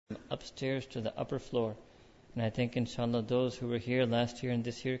upstairs to the upper floor. And I think, inshallah, those who were here last year and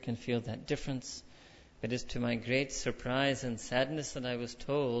this year can feel that difference. It is to my great surprise and sadness that I was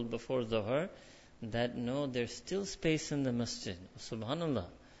told before Dhuhr that no, there's still space in the masjid. Subhanallah.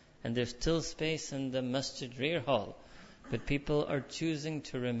 And there's still space in the masjid rear hall. But people are choosing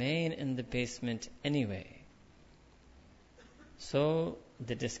to remain in the basement anyway. So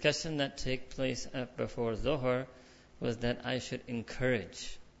the discussion that took place before Dhuhr was that I should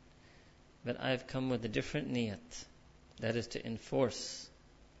encourage. But I've come with a different niyat. That is to enforce.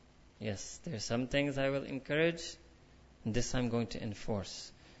 Yes, there are some things I will encourage, and this I'm going to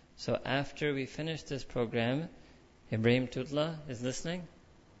enforce. So after we finish this program, Ibrahim Tutla is listening?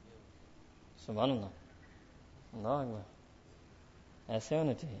 Subhanallah. Allah Akbar. ऐसे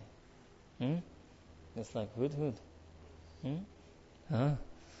होना चाहिए. It's like hud.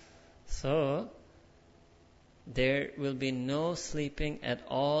 So, there will be no sleeping at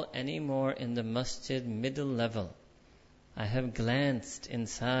all anymore in the masjid middle level. I have glanced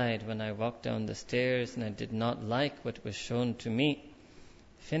inside when I walked down the stairs and I did not like what was shown to me.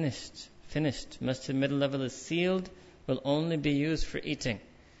 Finished. Masjid middle level is sealed, will only be used for eating.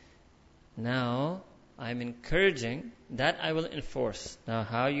 Now, I'm encouraging that I will enforce. Now,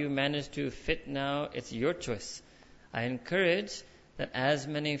 how you manage to fit now, it's your choice. I encourage that as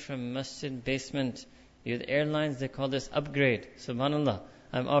many from masjid basement, the airlines, they call this upgrade. Subhanallah.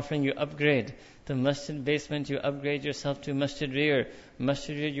 I'm offering you upgrade. The masjid basement, you upgrade yourself to masjid rear.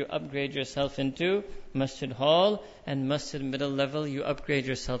 Masjid rear, you upgrade yourself into masjid hall. And masjid middle level, you upgrade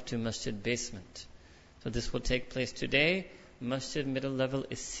yourself to masjid basement. So this will take place today. Masjid middle level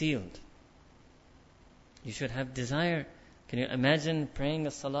is sealed. You should have desire. Can you imagine praying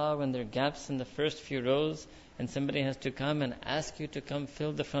a salah when there are gaps in the first few rows and somebody has to come and ask you to come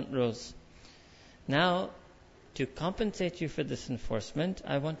fill the front rows? Now, to compensate you for this enforcement,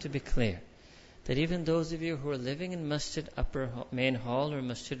 I want to be clear that even those of you who are living in masjid upper main hall or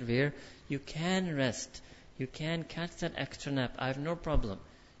masjid rear, you can rest. You can catch that extra nap. I have no problem.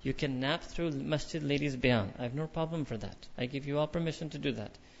 You can nap through masjid ladies bayan. I have no problem for that. I give you all permission to do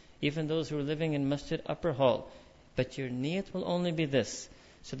that. Even those who are living in masjid upper hall. But your niyat will only be this,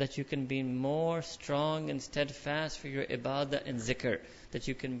 so that you can be more strong and steadfast for your ibadah and zikr, that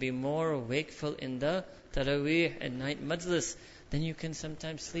you can be more wakeful in the taraweeh and night majlis. Then you can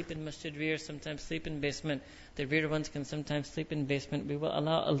sometimes sleep in masjid rear, sometimes sleep in basement. The rear ones can sometimes sleep in basement. We will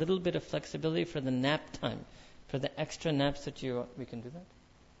allow a little bit of flexibility for the nap time, for the extra naps that we can do that?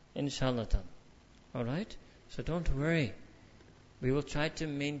 Inshallah ta'ala. Alright? So don't worry. We will try to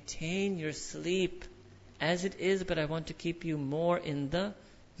maintain your sleep as it is, but I want to keep you more in the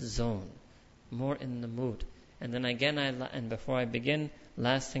zone, more in the mood. And then again, and before I begin,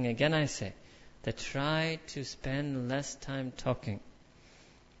 last thing again I say, that try to spend less time talking.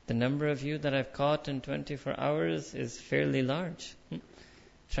 The number of you that I've caught in 24 hours is fairly large.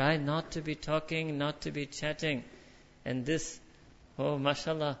 Try not to be talking, not to be chatting. And this, oh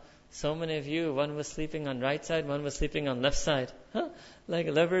mashallah, so many of you, one was sleeping on right side, one was sleeping on left side. Like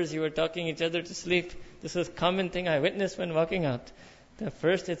lovers, you were talking each other to sleep. This was a common thing I witnessed when walking out. The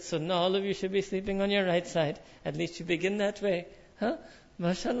first, it's sunnah, all of you should be sleeping on your right side. At least you begin that way.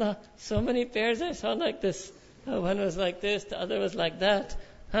 MashaAllah, so many pairs I saw like this. One was like this, the other was like that.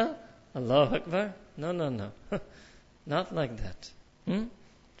 Allahu Akbar. No. Not like that.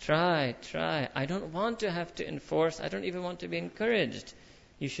 Try. I don't want to have to enforce. I don't even want to be encouraged.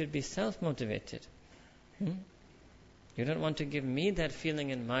 You should be self-motivated. You don't want to give me that feeling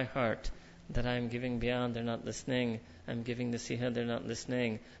in my heart that I'm giving beyond, they're not listening. I'm giving nasiha, they're not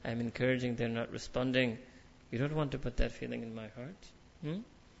listening. I'm encouraging, they're not responding. You don't want to put that feeling in my heart.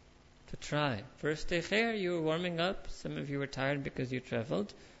 So try. First day khair, you were warming up. Some of you were tired because you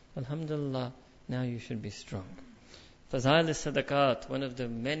traveled. Alhamdulillah, now you should be strong. Fazail al-Sadaqat, one of the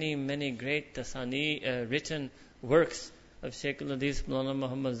many great tasani written works of Shaykh al-Hadith Maulana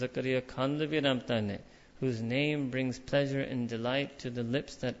Muhammad Zakaria Khandalawi Rahmatullahi, whose name brings pleasure and delight to the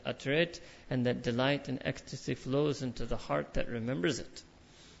lips that utter it, and that delight and ecstasy flows into the heart that remembers it.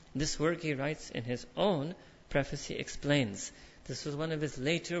 This work he writes in his own preface. He explains. This was one of his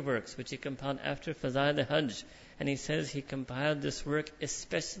later works, which he compiled after Fazail al-Hajj. And he says he compiled this work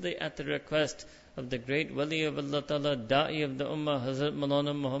especially at the request of the great Wali of Allah Ta'ala, Da'i of the Ummah, Hazrat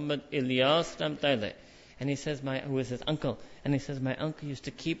Maulana Muhammad Ilyas Rahmatullahi. And he says, who is his uncle? And he says, my uncle used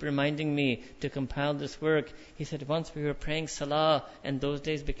to keep reminding me to compile this work. He said, once we were praying Salah, and those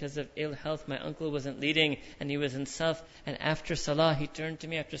days because of ill health, my uncle wasn't leading, and he was in Saf. And after Salah, he turned to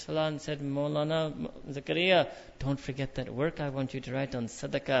me after Salah and said, Maulana Zakaria, don't forget that work I want you to write on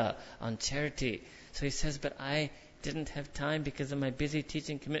Sadaqah, on charity. So he says, but I didn't have time because of my busy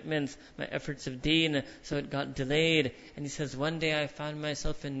teaching commitments, my efforts of deen, so it got delayed. And he says, one day I found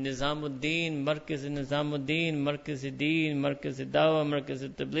myself in Nizamuddin, Markaz-i-Nizamuddin, Markaz-i-Deen, Markaz-i-Dawah,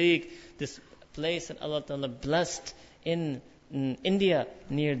 Markaz-i-Tabligh, this place that Allah Ta'ala blessed in India,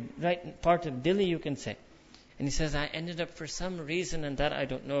 near right part of Delhi, you can say. And he says, I ended up for some reason, and that I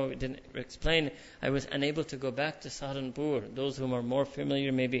don't know, it didn't explain, I was unable to go back to Saharanpur. Those who are more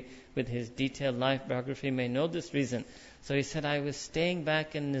familiar maybe with his detailed life biography may know this reason. So he said, I was staying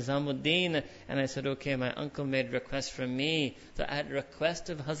back in Nizamuddin, and I said, okay, my uncle made request from me. So at request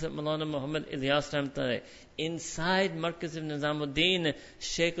of Hazrat Maulana Muhammad Ilyas Rahmatullah, inside Markaz of Nizamuddin,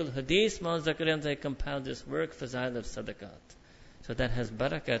 Shaykh al-Hadith Maulana Zakaria Rahmatullah compiled this work, Fazail of Sadaqat. So that has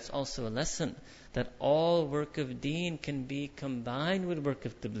barakah. It's also a lesson that all work of deen can be combined with work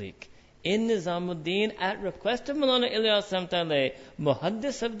of tabligh. In Nizamuddin, at request of Maulana Ilyas Rahmatullah,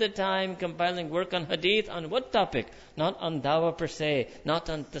 muhaddis of the time, compiling work on hadith, on what topic? Not on dawah per se, not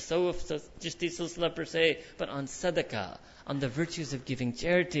on tasawwuf, Chishti silsila per se, but on sadaqah, on the virtues of giving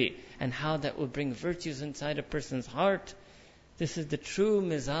charity, and how that will bring virtues inside a person's heart. This is the true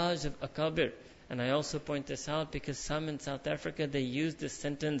mizaj of akabir. And I also point this out because some in South Africa, they use this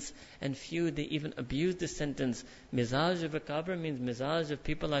sentence, and few, they even abuse this sentence. Mizaj of akabir means mizaj of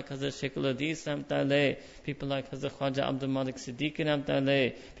people like Hazrat Shaykh al-Hadith Rahmatullah, people like Hazrat Khwaja Abdul Malik Siddiqui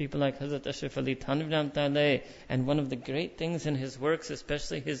Rahmatullah, people like Hazrat Ashraf Ali Thanvi Rahmatullah. And one of the great things in his works,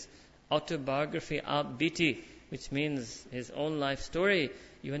 especially his autobiography, Aap Biti, which means his own life story,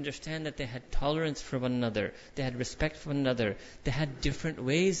 you understand that they had tolerance for one another. They had respect for one another. They had different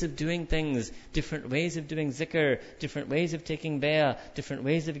ways of doing things, different ways of doing zikr, different ways of taking bay'ah, different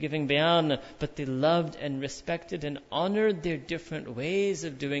ways of giving bayan. But they loved and respected and honored their different ways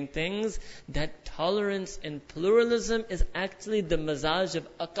of doing things. That tolerance and pluralism is actually the mazaj of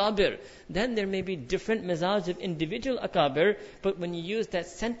akabir. Then there may be different mazaj of individual akabir, but when you use that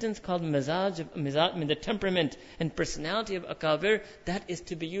sentence called mazaj, the temperament and personality of akabir, that is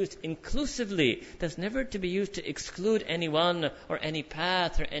to be used inclusively. That's never to be used to exclude anyone or any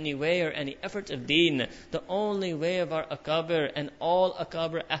path or any way or any effort of deen. The only way of our akabir and all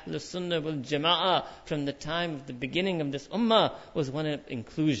akabir Ahlus Sunnah wal Jama'ah from the time of the beginning of this ummah was one of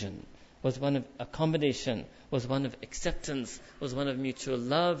inclusion, was one of accommodation, was one of acceptance, was one of mutual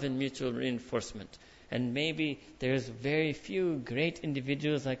love and mutual reinforcement. And maybe there's very few great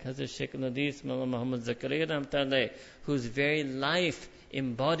individuals like Hazrat Shaykh al-Hadith Maulana Muhammad Zakaria Rahmatullah, whose very life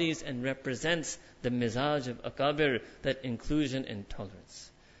embodies and represents the mizaj of akabir, that inclusion and tolerance.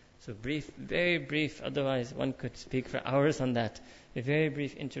 So brief, very brief, otherwise one could speak for hours on that. A very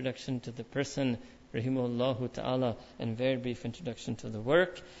brief introduction to the person, rahimahullah ta'ala, and very brief introduction to the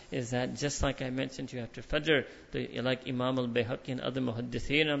work is that, just like I mentioned to you after Fajr, like Imam al-Bayhaqi and other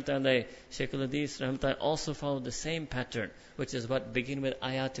muhaddithin rahmatullah, Shaykh al-Hadith rahmatullah also follow the same pattern, which is what begin with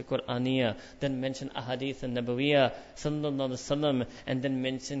ayat Qur'aniyah, then mention ahadith an-nabawiyah sallallahu alaihi wasallam, and then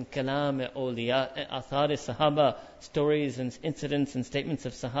mention kalam awliya, athar sahaba, stories and incidents and statements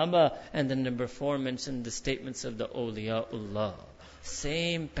of sahaba, and then number 4 mention the statements of the awliyaullah.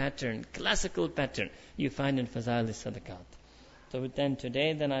 Same pattern, classical pattern you find in Fazail al-Sadaqat. So then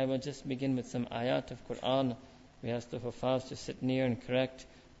today, then I will just begin with some ayat of Quran. We ask the Hufaz to sit near and correct.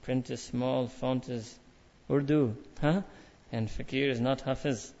 Print is small, font is Urdu, and Fakir is not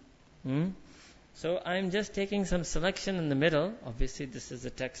Hafiz. So I'm just taking some selection in the middle. Obviously this is a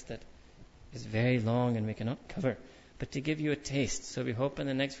text that is very long and we cannot cover, but to give you a taste. So we hope in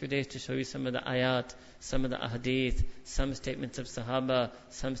the next few days to show you some of the ayat, some of the ahadith, some statements of sahaba,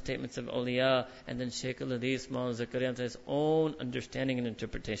 some statements of awliya, and then Shaykh al-Hadith Maulana Zakaria his own understanding and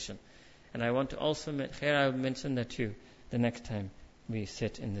interpretation. And I want to also I will mention that too the next time we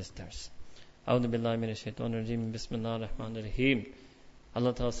sit in this dars. A'udhu billahi minash shaitanir rajeem. Bismillahir rahmanir rahim.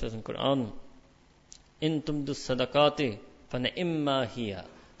 Allah Ta'ala says in Quran, in tumdu sadaqati fa ni'ma hiya,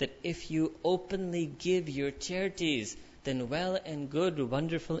 that if you openly give your charities, then well and good,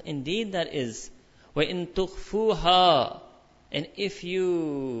 wonderful indeed that is. وَإِن تُخْفُوهَا, and if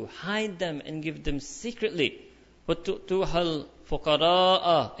you hide them and give them secretly, وَتُؤْتُوهَا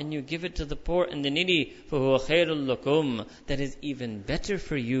الْفُقَرَاءَ, and you give it to the poor and the needy, فَهُوَ خَيْرٌ لَكُمْ, that is even better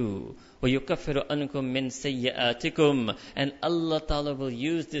for you. وَيُكَفِّرُ أَنْكُمْ مِنْ سَيِّئَاتِكُمْ, and Allah Ta'ala will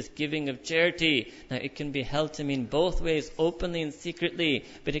use this giving of charity. Now it can be held to mean both ways, openly and secretly,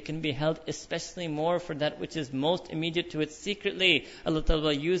 but it can be held especially more for that which is most immediate to it secretly. Allah Ta'ala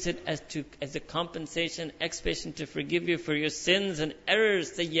will use it as a compensation, expiation to forgive you for your sins and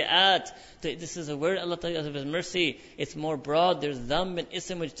errors, sayyi'at. This is a word Allah Ta'ala of His mercy. It's more broad There's dhanb and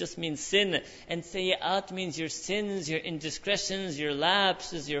ism, which just means sin. And sayyat means your sins, your indiscretions, your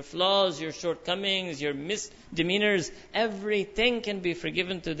lapses, your flaws, your shortcomings, your misdemeanors. Everything can be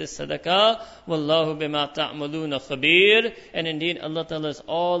forgiven through this sadaqah. Wallahu bima ta'maluna khabir. And indeed, Allah Ta'ala is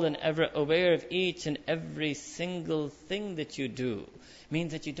all and ever aware of each and every single thing that you do.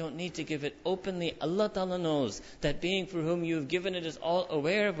 Means that you don't need to give it openly. Allah Ta'ala knows that being for whom you've given it is all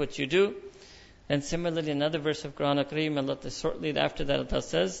aware of what you do. And similarly, another verse of Quran Kareem, Allah shortly after that, Allah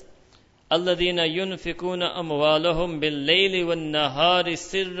says, الَّذِينَ يُنْفِقُونَ أَمْوَالَهُمْ بِاللَّيْلِ وَالنَّهَارِ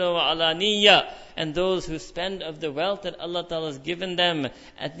سِرًّا وَعَلَانِيَّةً. And those who spend of the wealth that Allah Ta'ala has given them,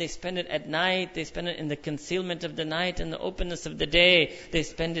 and they spend it at night, they spend it in the concealment of the night and the openness of the day, they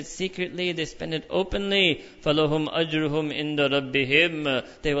spend it secretly, they spend it openly, فَلَهُمْ أَجْرُهُمْ عِنْدَ رَبِّهِمْ.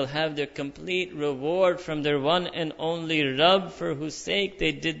 They will have their complete reward from their one and only Rabb, for whose sake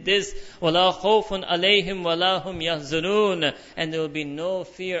they did this. وَلَا خَوْفٌ عَلَيْهِمْ وَلَا هُمْ يَحْزَنُونَ. And there will be no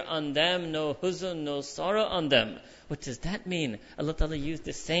fear on them, no huzn, no sorrow on them. What does that mean? Allah Ta'ala used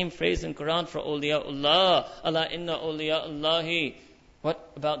the same phrase in Quran for awliyaullah. Allah inna awliyaullahi.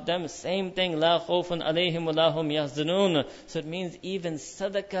 What about them? Same thing. La khawfun alayhim wa la hum yahzanun. So it means even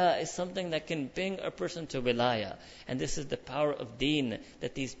sadaqah is something that can bring a person to wilaya. And this is the power of deen.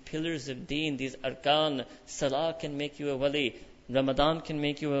 That these pillars of deen, these arkan, salah can make you a wali. Ramadan can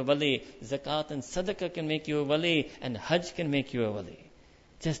make you a wali. Zakat and sadaqah can make you a wali. And hajj can make you a wali.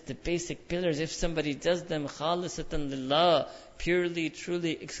 Just the basic pillars, if somebody does them khalisatan lillah, purely,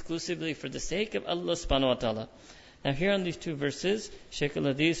 truly, exclusively for the sake of Allah subhanahu wa ta'ala. Now here on these two verses, Shaykh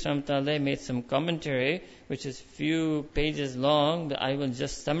al-Hadith rahmatullah made some commentary, which is few pages long, but I will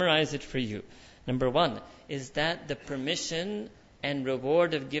just summarize it for you. Number one, is that the permission and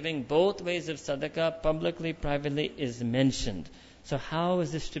reward of giving both ways of sadaqah, publicly, privately, is mentioned. So how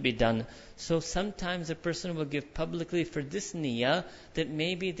is this to be done? So sometimes a person will give publicly for this niyyah, that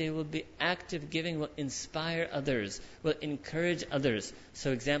maybe they will be active giving, will inspire others, will encourage others.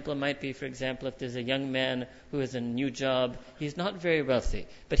 So example might be, for example, if there's a young man who has a new job, he's not very wealthy,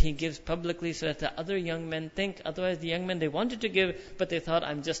 but he gives publicly so that the other young men think, otherwise the young men, they wanted to give, but they thought,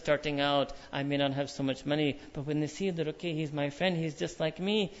 I'm just starting out, I may not have so much money. But when they see that, okay, he's my friend, he's just like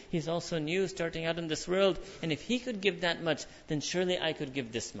me, he's also new, starting out in this world, and if he could give that much, then surely I could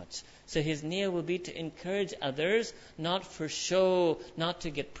give this much. So his niyyah will be to encourage others, not for show, not to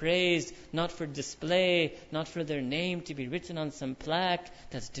get praised, not for display, not for their name to be written on some plaque.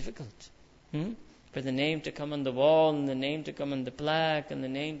 That's difficult. For the name to come on the wall, and the name to come on the plaque, and the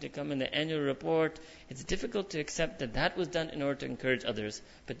name to come in the annual report, it's difficult to accept that that was done in order to encourage others.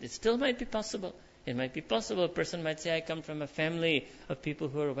 But it still might be possible. It might be possible. A person might say, I come from a family of people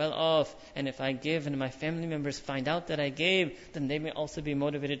who are well off, and if I give and my family members find out that I gave, then they may also be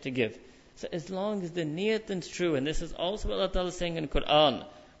motivated to give. So as long as the niyat is true, and this is also what Allah Ta'ala is saying in Quran,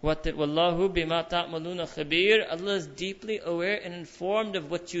 Wallahu bima ta'maluna khabir. Allah is deeply aware and informed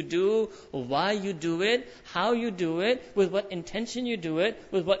of what you do, why you do it, how you do it, with what intention you do it,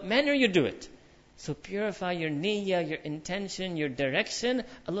 with what manner you do it. So purify your niyyah, your intention, your direction.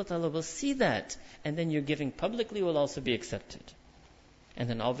 Allah Ta'ala will see that. And then your giving publicly will also be accepted. And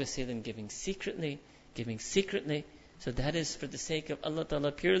then obviously then giving secretly. So that is for the sake of Allah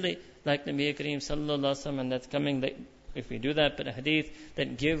Ta'ala purely. Like Nabi Kareem Sallallahu Alaihi Wasallam, and that's coming, that if we do that, but a hadith,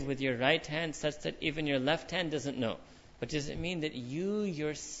 that give with your right hand such that even your left hand doesn't know. What does it mean? That you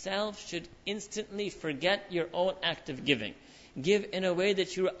yourself should instantly forget your own act of giving. Give in a way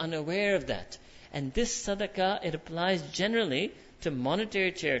that you are unaware of that. And this sadaqah, it applies generally to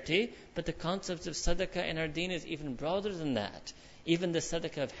monetary charity, but the concept of sadaqah in our deen is even broader than that. Even the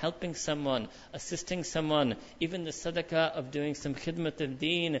sadaqah of helping someone, assisting someone, even the sadaqah of doing some khidmat of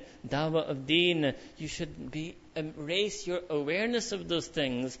deen, dawah of deen, you should embrace your awareness of those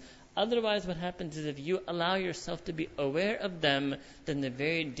things. Otherwise, what happens is if you allow yourself to be aware of them, then the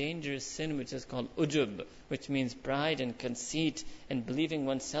very dangerous sin which is called ujub, which means pride and conceit and believing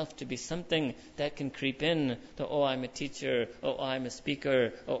oneself to be something that can creep in. Oh, I'm a teacher. Oh, I'm a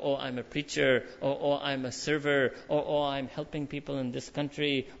speaker. Oh, I'm a preacher. Oh, I'm a server. Oh, I'm helping people in this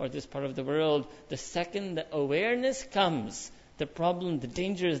country or this part of the world. The second the awareness comes, the problem, the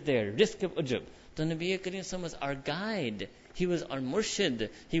danger is there. Risk of ujub. The Nabi Kareem was our guide. He was our murshid.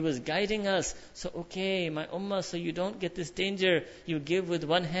 He was guiding us. So, okay, my ummah, so you don't get this danger. You give with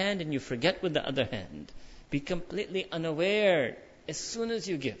one hand and you forget with the other hand. Be completely unaware as soon as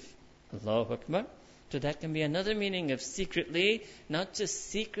you give. Allahu Akbar. So that can be another meaning of secretly, not just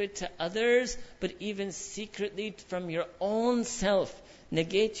secret to others, but even secretly from your own self.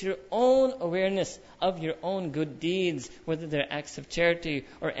 Negate your own awareness of your own good deeds, whether they're acts of charity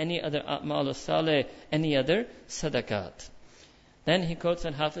or any other a'mal saleh, any other sadaqat. Then he quotes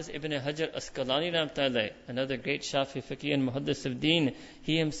on Hafiz ibn Hajar Asqalani Rahmatullahi, another great Shafi Fiqhi and Muhaddis of Deen.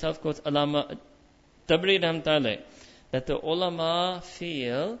 He himself quotes Allama Tabri Rahmatullahi, that the ulama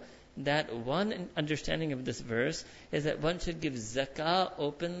feel that one understanding of this verse is that one should give zakah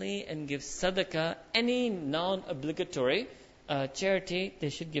openly and give sadaqah, any non-obligatory charity, they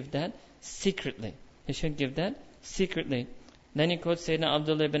should give that secretly. They should give that secretly. Then he quotes Sayyidina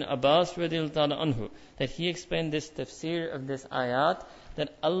Abdullah ibn Abbas radiyallahu ta'ala anhu, that he explained this tafsir of this ayat,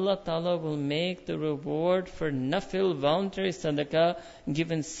 that Allah Ta'ala will make the reward for nafil, voluntary sadaqah,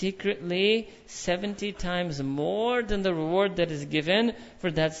 given secretly 70 times more than the reward that is given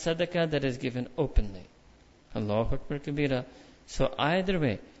for that sadaqah that is given openly. Allahu Akbar Kabira. So either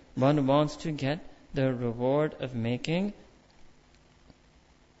way, one wants to get the reward of making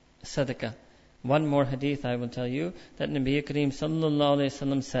sadaqah. One more hadith I will tell you, that Nabi Kareem sallallahu alayhi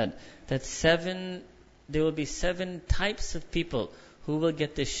wasallam said that there will be 7 types of people who will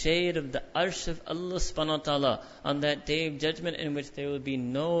get the shade of the arsh of Allah subhanahu wa ta'ala on that day of judgment, in which there will be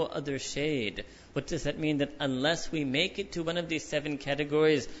no other shade. What does that mean? That unless we make it to one of these 7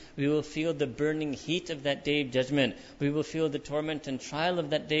 categories, we will feel the burning heat of that day of judgment. We will feel the torment and trial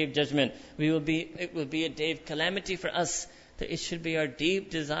of that day of judgment. It will be a day of calamity for us. That it should be our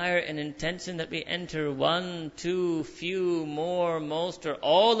deep desire and intention that we enter 1, 2, few, more, most, or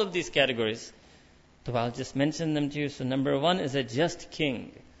all of these categories. So I'll just mention them to you. So number 1 is a just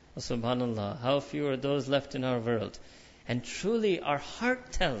king. Oh, subhanallah, how few are those left in our world. And truly our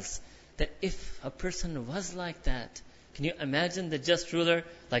heart tells that if a person was like that, can you imagine the just ruler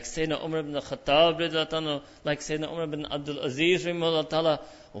like Sayyidina Umar ibn Khattab, like Sayyidina Umar ibn Abdul Aziz,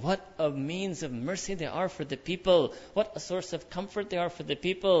 what a means of mercy they are for the people, what a source of comfort they are for the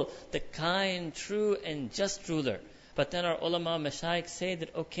people, the kind, true and just ruler. But then our ulama mashayikh say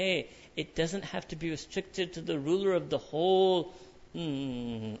that okay, it doesn't have to be restricted to the ruler of the whole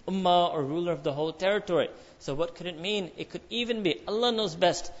ummah or ruler of the whole territory. So what could it mean? It could even be, Allah knows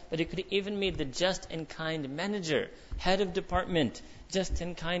best, but it could even be the just and kind manager, head of department, just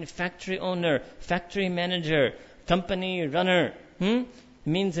and kind factory owner, factory manager, company runner. It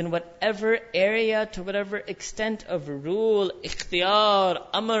means in whatever area, to whatever extent of rule, ikhtiyar,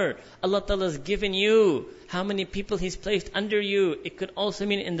 amr, Allah Ta'ala has given you, how many people He's placed under you. It could also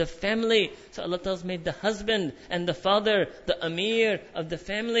mean in the family. So Allah Ta'ala has made the husband and the father the amir of the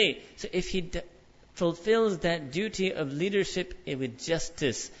family. So if he fulfills that duty of leadership with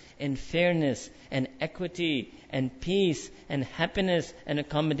justice and fairness and equity and peace and happiness and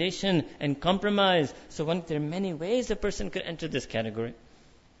accommodation and compromise. So there are many ways a person could enter this category.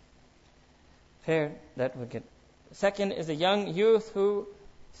 Fair, that would get. Second is a young youth who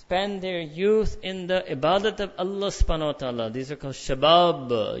spend their youth in the ibadat of Allah subhanahu wa ta'ala. These are called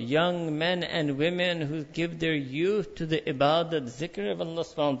shabab, young men and women who give their youth to the ibadat, zikr of Allah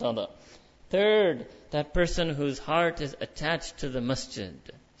subhanahu wa ta'ala. Third, that person whose heart is attached to the masjid.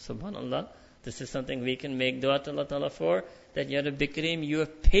 Subhanallah. This is something we can make dua to Allah Ta'ala for. That Ya Rabbi Kareem, you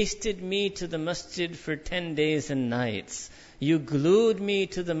have pasted me to the masjid for 10 days and nights. You glued me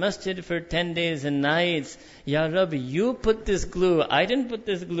to the masjid for 10 days and nights. Ya Rabbi, you put this glue. I didn't put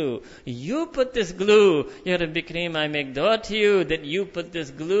this glue. You put this glue. Ya Rabbi Kareem, I make dua to you that you put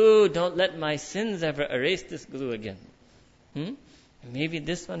this glue. Don't let my sins ever erase this glue again. Maybe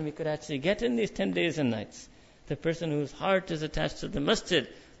this one we could actually get in these 10 days and nights. The person whose heart is attached to the masjid.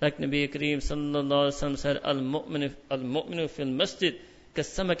 Like Nabi Kareem sallallahu alaihi wasallam said, Al-mu'minu fil masjid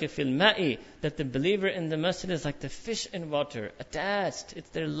kasamaki fil ma'i, that the believer in the masjid is like the fish in water, attached. It's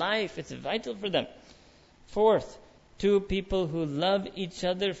their life. It's vital for them. Fourth, 2 people who love each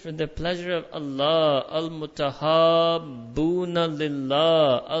other for the pleasure of Allah. Al-mutahabbuna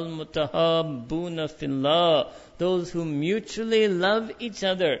lillah, al-mutahabbuna fillah. Those who mutually love each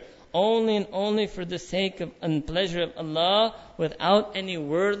other only and only for the sake of and pleasure of Allah, without any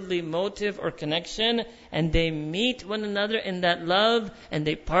worldly motive or connection, and they meet one another in that love, and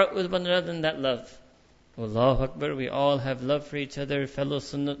they part with one another in that love. Allahu Akbar, we all have love for each other, fellow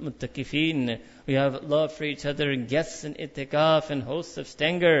sunnat muttaqifeen. We have love for each other, guests in itikaf and hosts of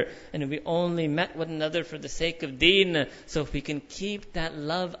stanger, and we only met one another for the sake of deen. So if we can keep that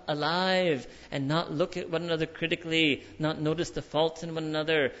love alive and not look at one another critically, not notice the faults in one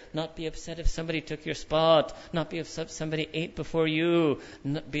another, not be upset if somebody took your spot, not be upset if somebody ate before you,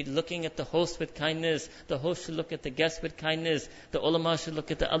 not be looking at the host with kindness. The host should look at the guests with kindness. The ulama should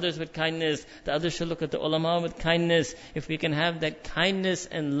look at the others with kindness. The others should look at the ulama with kindness. If we can have that kindness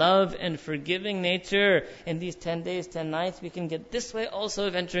and love and forgiving nature in these 10 days, 10 nights, we can get this way also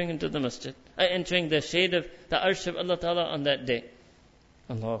of entering into the masjid, entering the shade of the arsh of Allah Ta'ala on that day.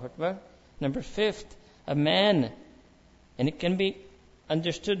 Allahu Akbar. Number 5, a man And it can be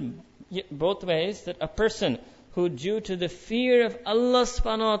understood both ways, that a person who, due to the fear of Allah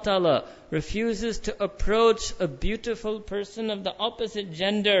subhanahu wa ta'ala, refuses to approach a beautiful person of the opposite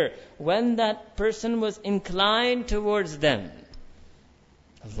gender when that person was inclined towards them.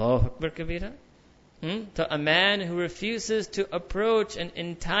 Allahu Akbar Kabira. So a man who refuses to approach and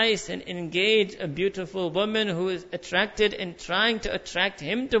entice and engage a beautiful woman who is attracted and trying to attract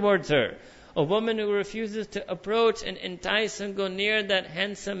him towards her. A woman who refuses to approach and entice and go near that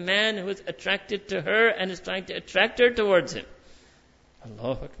handsome man who is attracted to her and is trying to attract her towards him.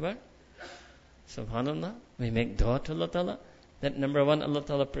 Allahu Akbar. Subhanallah. We make dua to Allah Ta'ala that number one, Allah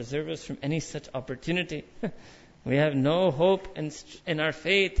Ta'ala preserve us from any such opportunity. We have no hope in our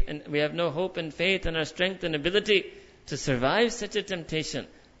faith, and we have no hope and faith in our strength and ability to survive such a temptation,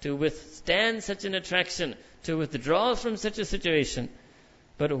 to withstand such an attraction, to withdraw from such a situation.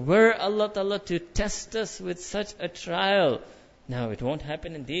 But were Allah Ta'ala to test us with such a trial, now it won't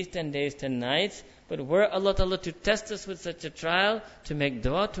happen in these 10 days, 10 nights, but were Allah Ta'ala to test us with such a trial, to make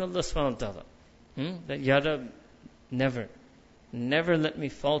dua to Allah subhanahu wa ta'ala, that Ya Rab, never let me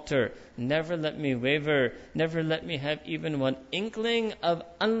falter, never let me waver, never let me have even one inkling of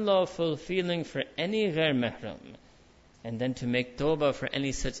unlawful feeling for any ghair mahram. And then to make tawbah for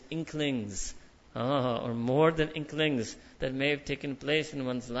any such inklings, or more than inklings, that may have taken place in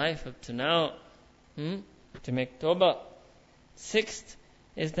one's life up to now. To make tawbah. Sixth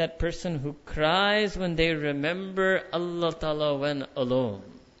is that person who cries when they remember Allah Ta'ala when alone.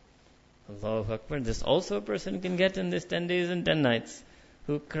 Allahu Akbar. This also a person can get in this 10 days and 10 nights.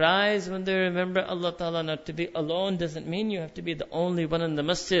 Who cries when they remember Allah Ta'ala. Now, to be alone doesn't mean you have to be the only one in the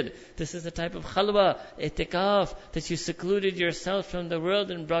masjid. This is a type of khalwa, itikaf, that you secluded yourself from the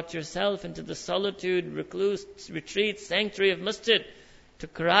world and brought yourself into the solitude, recluse, retreat, sanctuary of masjid. To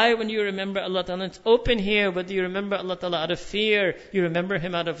cry when you remember Allah Ta'ala. It's open here, whether you remember Allah Ta'ala out of fear, you remember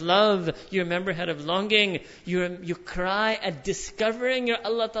Him out of love, you remember out of longing, you cry at discovering your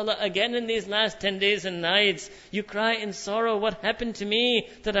Allah Ta'ala again in these last 10 days and nights. You cry in sorrow, what happened to me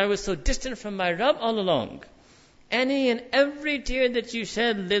that I was so distant from my Rabb all along? Any and every tear that you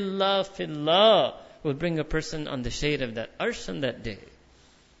shed, lillah fillah, will bring a person on the shade of that arsh on that day.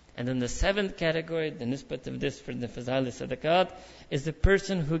 And then the seventh category, the nisbat of this for the fazail sadaqat, is the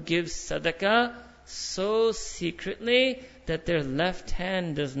person who gives sadaqah so secretly that their left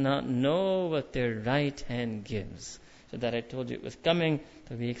hand does not know what their right hand gives. So that I told you it was coming,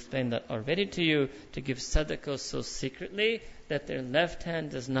 so we explained that already to you, to give sadaqah so secretly that their left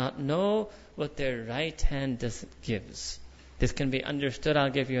hand does not know what their right hand gives. This can be understood. I'll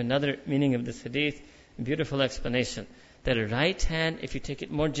give you another meaning of this hadith, beautiful explanation. That a right hand, if you take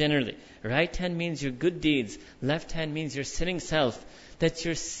it more generally, right hand means your good deeds, left hand means your sinning self. That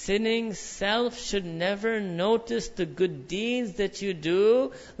your sinning self should never notice the good deeds that you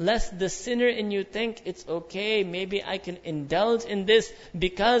do, lest the sinner in you think it's okay, maybe I can indulge in this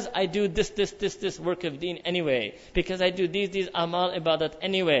because I do this work of deen anyway, because I do these amal ibadat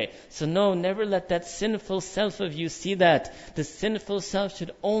anyway. So no, never let that sinful self of you see that. The sinful self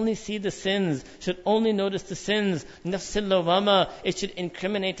should only see the sins, should only notice the sins. Nafsil lawama, it should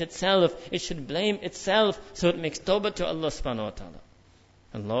incriminate itself, it should blame itself, so it makes tawbah to Allah subhanahu wa ta'ala.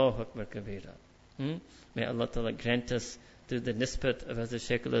 Allahu Akbar Kabira. May Allah Ta'ala grant us through the nisbat of Hazrat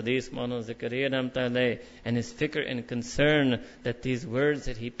Shaykh al-Hadith Maulana Zakaria Ramtaleh and his fikr and concern that these words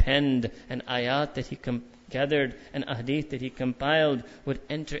that he penned and ayat that he gathered and ahadith that he compiled would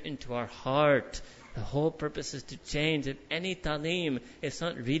enter into our heart. The whole purpose is to change. If any talim, it's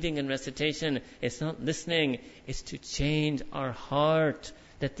not reading and recitation, it's not listening, it's to change our heart.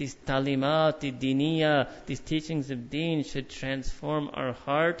 That these talimat, the diniya, these teachings of deen should transform our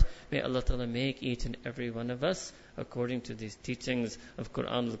heart. May Allah Ta'ala make each and every one of us according to these teachings of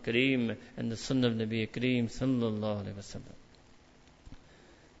Quran al-Kareem and the Sunnah of Nabi Kareem sallallahu alaihi wasallam.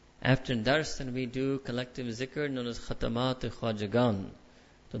 After dars, then we do collective zikr known as khatamat khwajagan.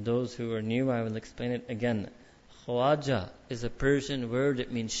 To those who are new, I will explain it again. Khwaja is a Persian word.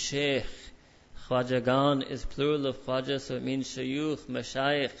 It means sheikh. Khwajagan is plural of khwaja, so it means shayukh,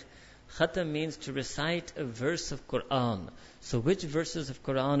 mashayikh. Khatam means to recite a verse of Quran. So which verses of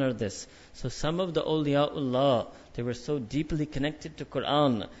Quran are this? So some of the awliyaullah, they were so deeply connected to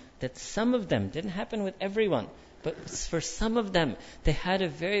Quran that some of them, didn't happen with everyone, but for some of them, they had a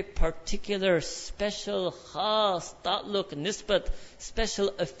very particular, special, khas, ta'luq, nisbat,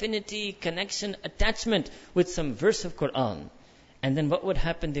 special affinity, connection, attachment with some verse of Quran. And then what would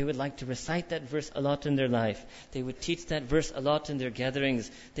happen? They would like to recite that verse a lot in their life. They would teach that verse a lot in their gatherings.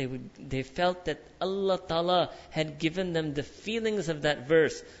 They felt that Allah Ta'ala had given them the feelings of that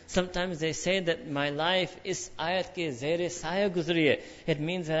verse. Sometimes they say that my life is ayat ke zere saya guzriye. It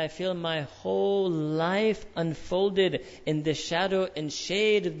means that I feel my whole life unfolded in the shadow and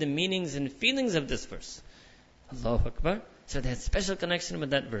shade of the meanings and feelings of this verse. Allahu Akbar. So they had special connection with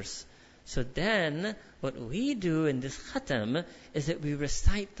that verse. So then, what we do in this khatam is that we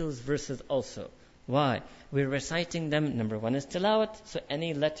recite those verses also. Why? We're reciting them. Number one is tilawat. So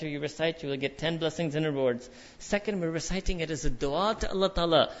any letter you recite, you will get 10 blessings and rewards. Second, we're reciting it as a dua to Allah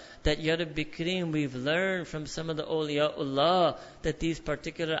Ta'ala. That Ya Rabbi Kareem, we've learned from some of the awliyaullah that these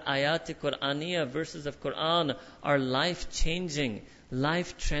particular ayat Qur'aniyah, verses of Qur'an, are life-changing,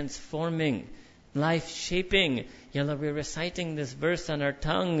 life-transforming, life-shaping. Ya Allah, we're reciting this verse on our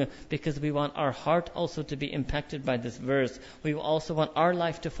tongue because we want our heart also to be impacted by this verse. We also want our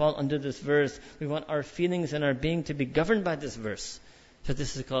life to fall under this verse. We want our feelings and our being to be governed by this verse. So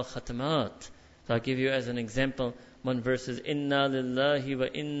this is called khatamat. So I'll give you as an example. One verse is, Inna lillahi wa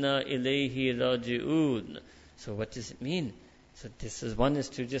inna ilayhi raji'un. So what does it mean? So one is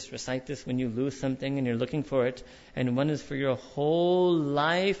to just recite this when you lose something and you're looking for it. And one is for your whole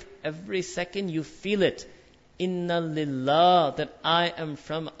life, every second you feel it. Inna lillah, that I am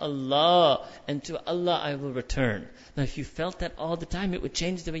from Allah, and to Allah I will return. Now if you felt that all the time, it would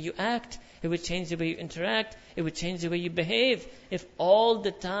change the way you act. It would change the way you interact. It would change the way you behave. If all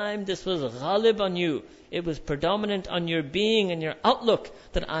the time this was ghalib on you, it was predominant on your being and your outlook,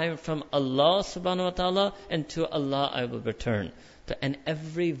 that I am from Allah subhanahu wa ta'ala, and to Allah I will return. And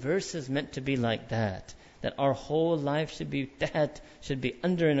every verse is meant to be like that. That our whole life should be that, should be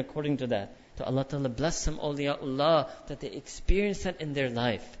under and according to that. So Allah Ta'ala bless some awliyaullah that they experienced that in their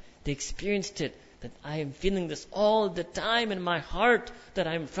life. They experienced it, that I am feeling this all the time in my heart, that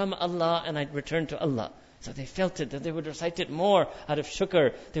I am from Allah and I return to Allah. So they felt it, that they would recite it more out of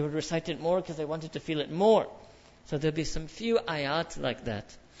shukr. They would recite it more because they wanted to feel it more. So there'll be some few ayat like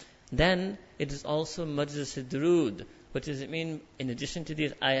that. Then it is also majlis durood. What does it mean? In addition to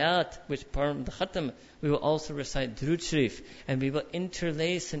these ayat, which form the khatam, we will also recite Durood Sharif. And we will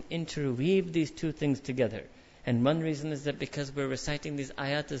interlace and interweave these two things together. And one reason is that because we're reciting these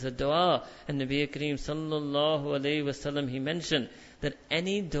ayat as a dua, and Nabi Kareem sallallahu alayhi wasallam, he mentioned that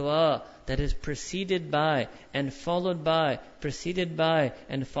any dua that is preceded by and followed by, preceded by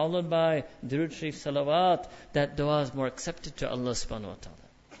and followed by Durood Sharif salawat, that dua is more accepted to Allah subhanahu wa ta'ala.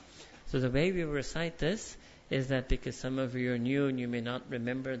 So the way we recite this is that because some of you are new and you may not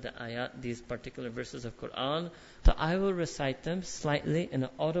remember the ayat, these particular verses of Qur'an, so I will recite them slightly in an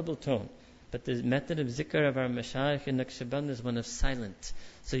audible tone. But the method of zikr of our mashayikh in Naqshband is one of silent.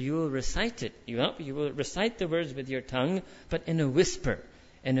 So you will recite it. You will recite the words with your tongue, but in a whisper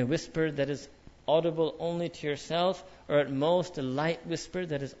that is audible only to yourself, or at most a light whisper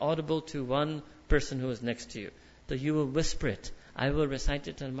that is audible to one person who is next to you. So you will whisper it. I will recite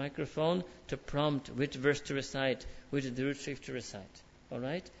it on microphone to prompt which verse to recite, which Durood Sharif to recite.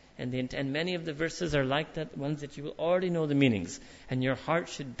 Alright? And many of the verses are like that, ones that you will already know the meanings. And your heart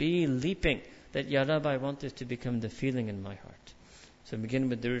should be leaping that, Ya Rab, I want this to become the feeling in my heart. So begin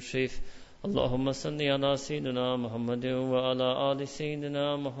with Durood Sharif. Allahumma salli ala Sayyidina Muhammadin wa ala ali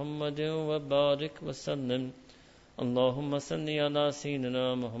Sayyidina Muhammadin wa barik wa sallim. اللهم صل على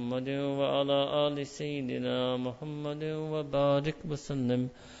سيدنا محمد وعلى آل سيدنا محمد وبارك وسلم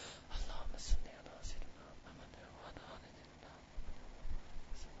اللهم صل على سيدنا محمد وعلى آل سيدنا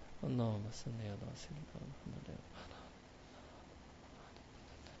اللهم صل على سيدنا محمد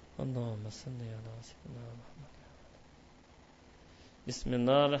اللهم صل على سيدنا محمد بسم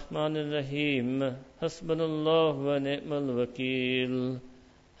الله الرحمن الرحيم حسبنا الله ونعم الوكيل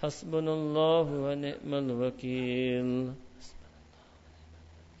حسبنا الله ونعم الوكيل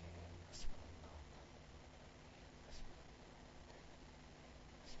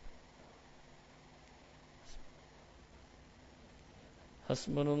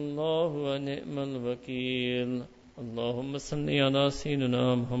حسبنا الله ونعم الوكيل اللهم صل على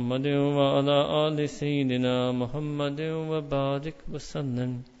سيدنا محمد وعلى آل سيدنا محمد وبارك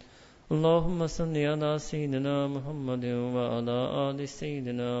وسلم اللهم صل على سيدنا محمد وعلى آل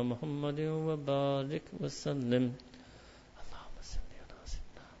سيدنا محمد وبارك وسلم اللهم صل على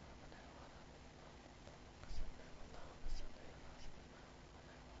سيدنا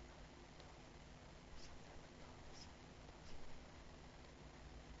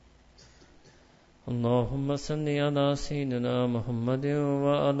اللهم صل على سيدنا محمد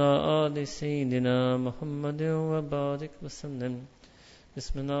وعلى آل سيدنا محمد وبارك وسلم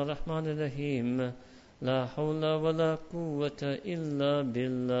بسم الله الرحمن الرحيم لا حول ولا قوة إلا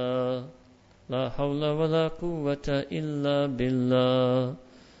بالله لا حول ولا قوة إلا بالله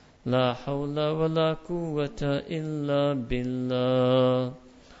لا حول ولا قوة إلا بالله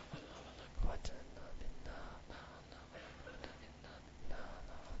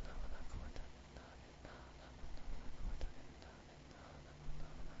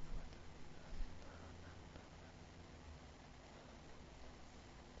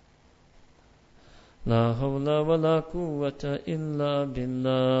لا حول ولا قوة إلا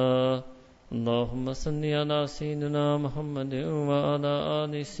بالله اللهم صل على سيدنا محمد وعلى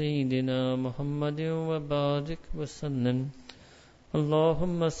آل سيدنا محمد وبارك وسلم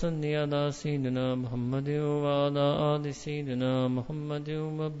اللهم صل على سيدنا محمد وعلى آل سيدنا محمد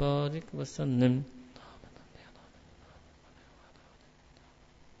وبارك وسلم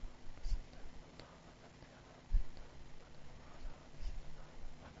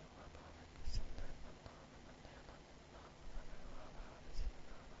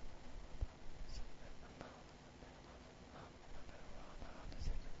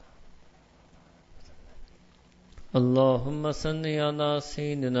اللهم صل على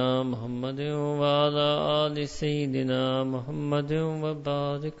سيدنا محمد وعلى آل سيدنا محمد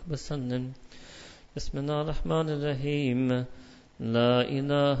وبارك وسلم بسم الله الرحمن الرحيم لا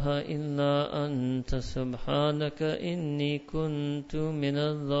إله إلا أنت سبحانك إني كنت من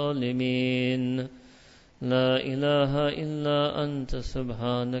الظالمين لا إله إلا أنت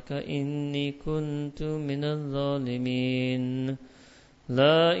سبحانك إني كنت من الظالمين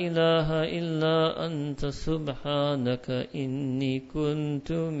لا إله إلا أنت سبحانك إني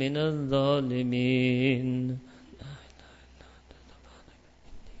كنت من الظالمين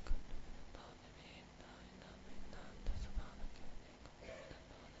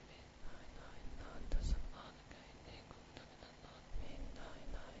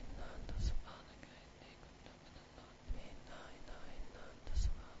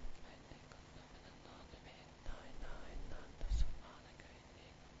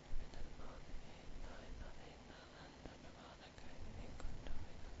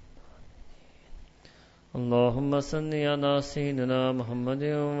اللهم صل على سيدنا محمد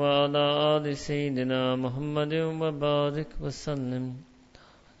وعلى آل سيدنا محمد وبارك وسلم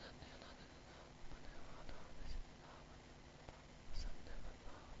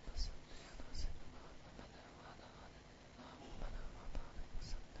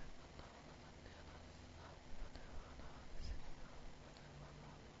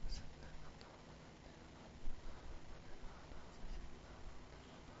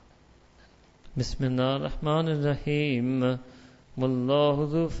بسم الله الرحمن الرحيم والله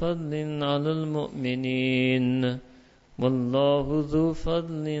ذو فضل على المؤمنين والله ذو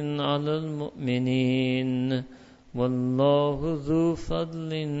فضل على المؤمنين والله ذو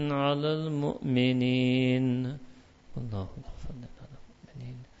فضل على المؤمنين والله ذو فضل على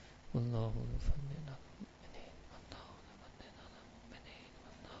المؤمنين والله ذو فضل على المؤمنين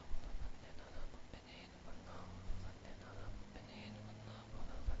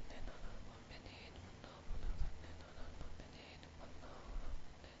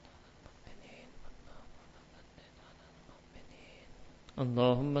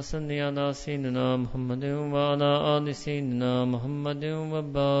اللهم صل على سيدنا محمد وعلى آل سيدنا محمد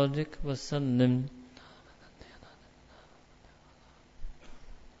وبارك وسلم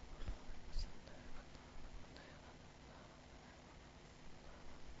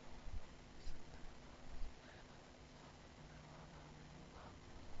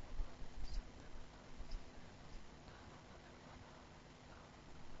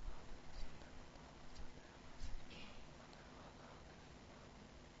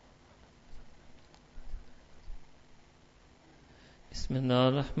بسم الله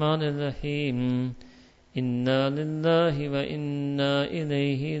الرحمن الرحيم إنا لله وإنا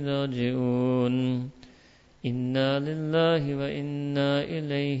إليه راجعون إنا لله وإنا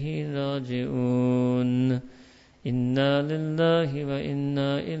إليه راجعون إنا لله وإنا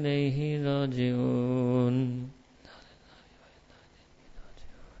إليه راجعون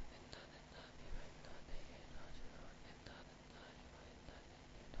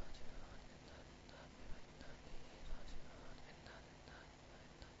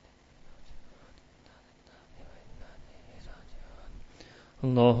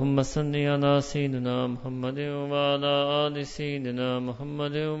اللهم صل على سيدنا محمد وعلى آل سيدنا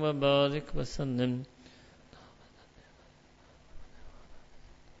محمد وبارك وسلم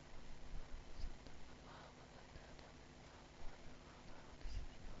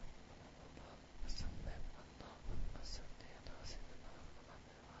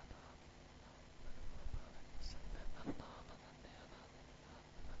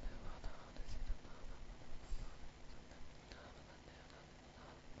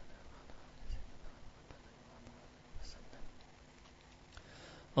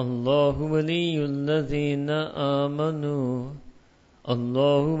الله ولي الذين آمنوا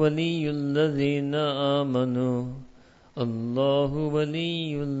الله ولي الذين آمنوا الله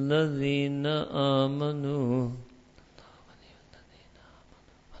ولي الذين آمنوا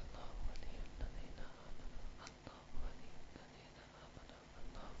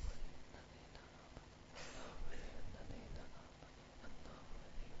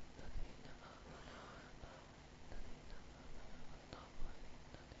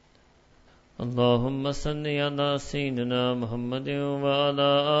اللهم صل على سيدنا محمد وعلى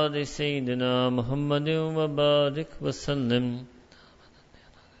آل سيدنا محمد وبارك وسلم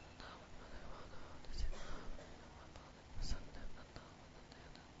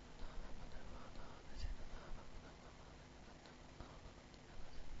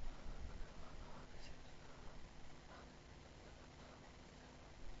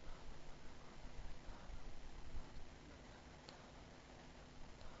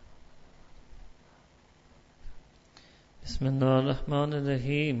بسم الله الرحمن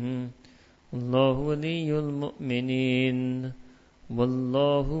الرحيم الله ولي المؤمنين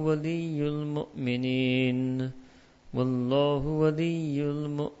والله ولي المؤمنين والله ولي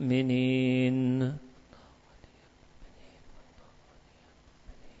المؤمنين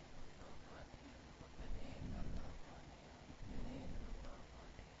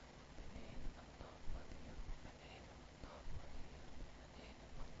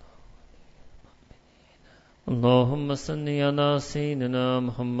اللهم صل على سيدنا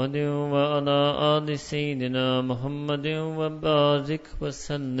محمد وعلى آل سيدنا محمد وبارك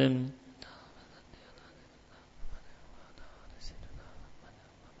وسلم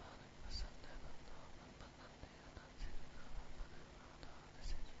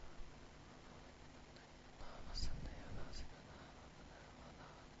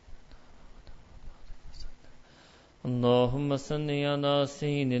اللهم صل على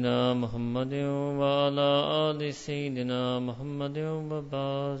سيدنا محمد وعلى آل سيدنا محمد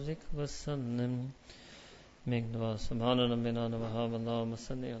وبارك وسلم. Make dua. Subhana rabbina wa Allahumma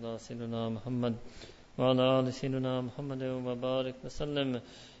salli ala sayyidina Muhammad wa ala ali sayyidina Muhammad wa barik wa sallim.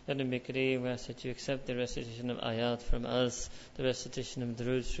 Ya Rabbi Kareem, we ask that you accept the recitation of ayat from us, the recitation of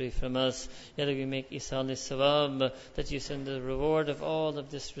Durood Sharif from us. Ya Rabbi, make Isal Sawab, that you send the reward of all of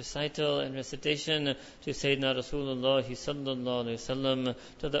this recital and recitation to Sayyidina Rasulullah sallallahu alayhi wasallam,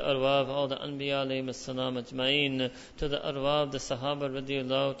 to the arwah of all the Anbiya alayhim as-salam ajma'in, to the arwah of the Sahaba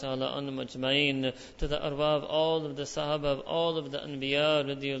radiyallahu ta'ala anhum ajma'in, to the arwah of all of the Sahaba of all of the Anbiya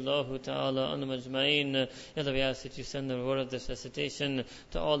radiyallahu ta'ala anhum ajma'in. Ya Rabbi, we ask that you send the reward of this recitation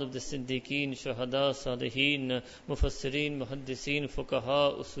to all of the Siddiqeen, Shuhada, Salihin, Mufassirin, Muhaddiseen,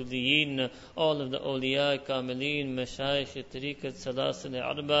 Fuqaha, Usuliyin, all of the Awliya, Kamilin, Mashayikh, Tariqat, Salasil,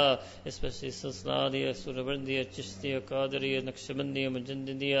 Arba, especially Silsilariya, Surabardiya, Chishtiya, Qadiriya, Naqshbandiya,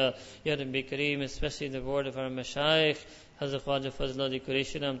 Mujaddidiya, Ya Rabbi Kareem, especially the word of our Mashayikh, Hazrat Khwaja Fazl Ali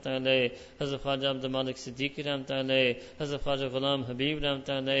Qureshi Rahmatullahi alayhi, Hazrat Khwaja Abdul Malik Siddiqui Rahmatullahi alayhi, Hazrat Khwaja Ghulam Habib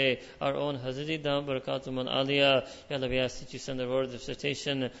Rahmatullahi alayhi, our own Hazrat Dam Barakatum al Aliyah. Ya Allah, we ask that you send the word of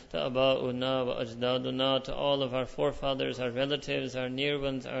recitation to Aba'una wa Ajdaduna, to all of our forefathers, our relatives, our near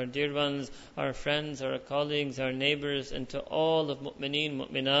ones, our dear ones, our friends, our colleagues, our neighbors, and to all of Mu'mineen,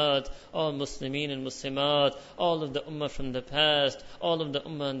 Mu'minat, all Muslimeen and Muslimat, all of the Ummah from the past, all of the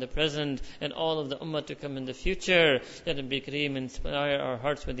Ummah in the present, and all of the Ummah to come in the future. Ya Rabbi Kareem, inspire our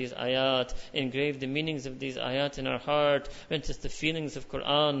hearts with these ayat, engrave the meanings of these ayat in our heart, grant us the feelings of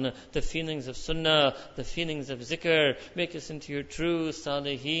Quran, the feelings of Sunnah, the feelings of Zikr, make us into your true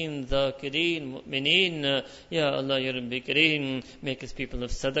Salihin, Dhakireen, Mu'mineen. Ya Allah, Ya Rabbi Kareem, make us people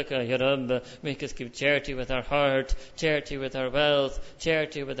of Sadaqah, Ya Rabb, make us give charity with our heart, charity with our wealth,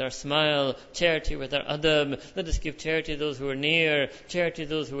 charity with our smile, charity with our adab. Let us give charity to those who are near, charity to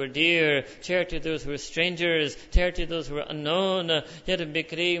those who are dear, charity to those who are strangers, charity to those who are unknown. Ya Rabbi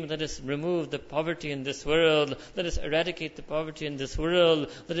Kareem, let us remove the poverty in this world. Let us eradicate the poverty in this world.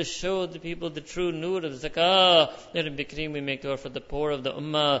 Let us show the people the true nur of zakah. Ya Rabbi Kareem, we make dua for the poor of the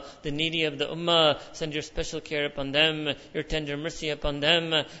ummah, the needy of the ummah. Send your special care upon them, your tender mercy upon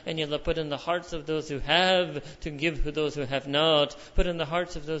them. And Ya Allah, put in the hearts of those who have to give to those who have not. Put in the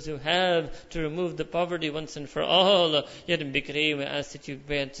hearts of those who have to remove the poverty once and for all. Ya Rabbi Kareem, we ask that you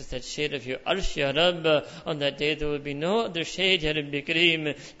grant us that shade of your arsh, Ya Rabb. On that day there will be no other shade, Ya Rabbi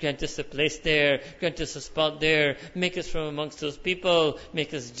Kareem. Grant us a place there, grant us a spot there, make us from amongst those people,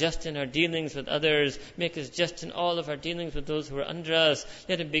 make us just in our dealings with others, make us just in all of our dealings with those who are under us.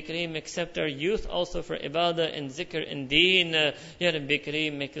 Ya Rabbi Kareem, accept our youth also for ibadah and zikr and deen. Ya Rabbi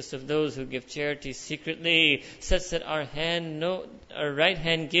Kareem, make us of those who give charity secretly, such that our right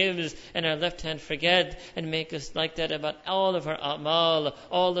hand gives and our left hand forget, and make us like that about all of our a'mal,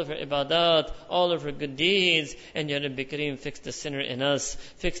 all of our ibadat, all of our good deeds. And Ya Rabbi Kareem, fix the sinner in us,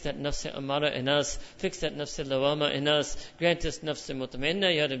 fix that nafs amara in us, fix that nafs lawama in us, grant us nafs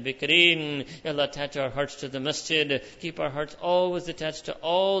mutmainna, Ya Rabbi Kareem. Ya Allah, attach our hearts to the masjid, keep our hearts always attached to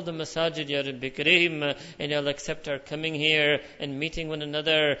all the masajid, Ya Rabbi Kareem. And Ya Allah, accept our coming here and meeting one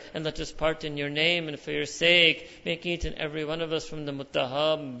another, and let us part in your name and for your sake. Make each and every one of us from the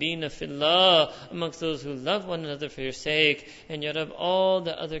muttahabina fillah, amongst those who love one another for your sake. And Ya Rab, all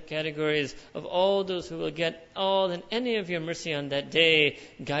the other categories of all those who will get all and any of your mercy on that day,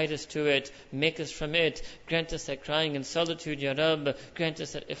 guide us to it, make us from it, grant us that crying in solitude, Ya Rab, grant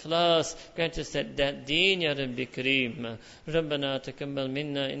us that ikhlas, grant us that deen, Ya Rabbi Kareem. ربنا تقبل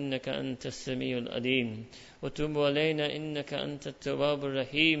منا إنك أنت السميع العليم وتوب علينا إنك أنت التواب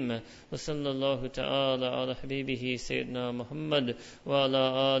الرحيم وصلى الله تعالى على حبيبه سيدنا محمد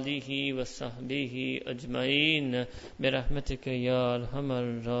وعلى آله وصحبه أجمعين برحمتك يا أرحم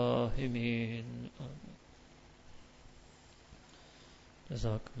الراحمين.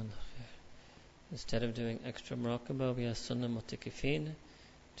 Jazakumullah khair. Instead of doing extra muraqabah, we ask sunnah mutakifin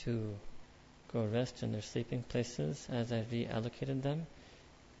to go rest in their sleeping places as I reallocated them.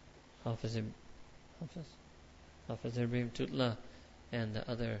 Hafiz Ibrahim Tutla and the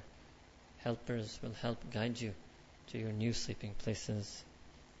other helpers will help guide you to your new sleeping places,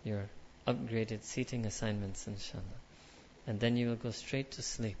 your upgraded seating assignments, inshallah. And then you will go straight to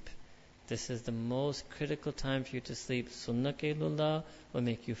sleep. This is the most critical time for you to sleep. Sunnah Qailullah will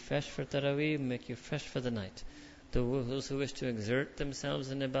make you fresh for Taraweeh, will make you fresh for the night. Those who wish to exert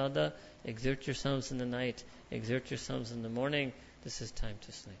themselves in ibadah, exert yourselves in the night, exert yourselves in the morning. This is time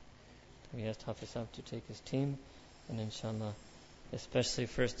to sleep. We asked Hafiz Sahib to take his team, and inshallah, especially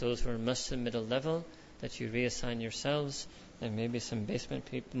first those who are masjid middle level, that you reassign yourselves, and maybe some basement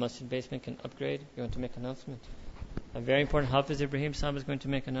people, masjid basement can upgrade. You want to make an announcement? A very important Hafiz Ibrahim Sahib is going to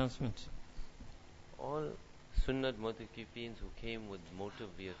make an announcement. All Sunnat Mutakifeens who came with motor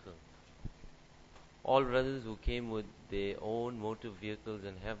vehicle, all brothers who came with their own motor vehicles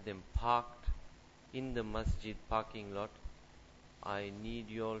and have them parked in the masjid parking lot, I need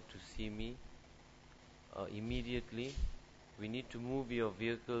you all to see me immediately. We need to move your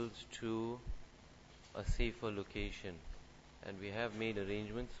vehicles to a safer location, and we have made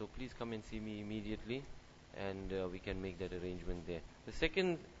arrangements, so please come and see me immediately, and we can make that arrangement there. The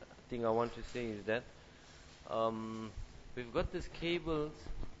second thing I want to say is that we've got these cables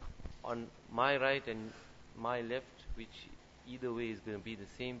on my right and my left, which either way is going to be the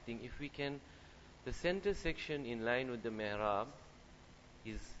same thing. If we can, the center section in line with the mihrab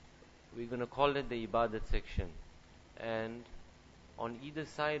we're going to call it the ibadat section, and on either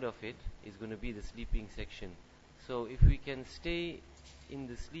side of it is going to be the sleeping section. So if we can stay in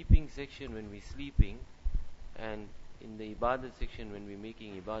the sleeping section when we're sleeping, and in the ibadat section when we're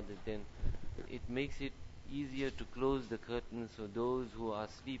making ibadat, then it makes it easier to close the curtains so those who are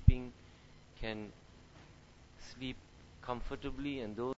sleeping can sleep comfortably, and those